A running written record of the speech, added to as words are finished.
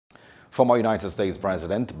Former United States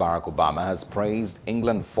President Barack Obama has praised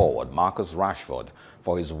England forward Marcus Rashford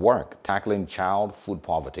for his work tackling child food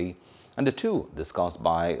poverty, and the two discussed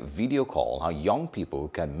by video call how young people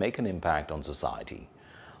can make an impact on society.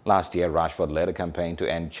 Last year, Rashford led a campaign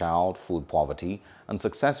to end child food poverty and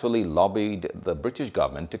successfully lobbied the British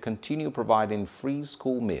government to continue providing free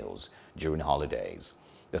school meals during holidays.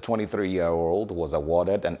 The 23-year-old was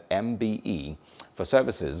awarded an MBE for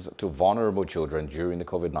services to vulnerable children during the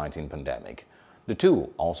COVID-19 pandemic. The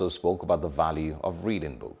two also spoke about the value of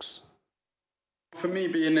reading books. For me,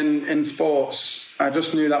 being in sports, I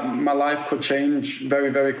just knew that my life could change very,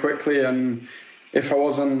 very quickly, and if I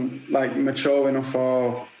wasn't mature enough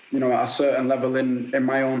or at a certain level in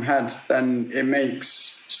my own head, then it makes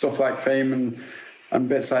stuff like fame and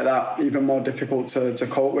bits like that even more difficult to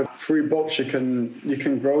cope with. Through books, you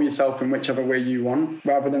can grow yourself in whichever way you want,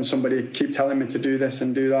 rather than somebody keep telling me to do this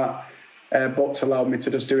and do that. Books allowed me to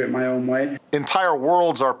just do it my own way. Entire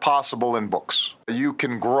worlds are possible in books. You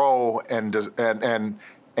can grow and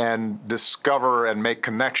discover and make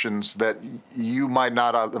connections that you might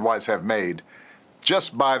not otherwise have made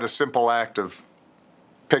just by the simple act of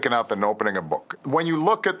picking up and opening a book. When you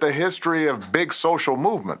look at the history of big social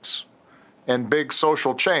movements and big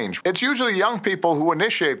social change, it's usually young people who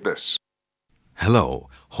initiate this. Hello,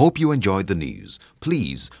 hope you enjoyed the news.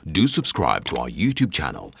 Please do subscribe to our YouTube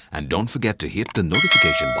channel and don't forget to hit the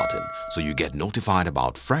notification button so you get notified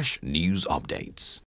about fresh news updates.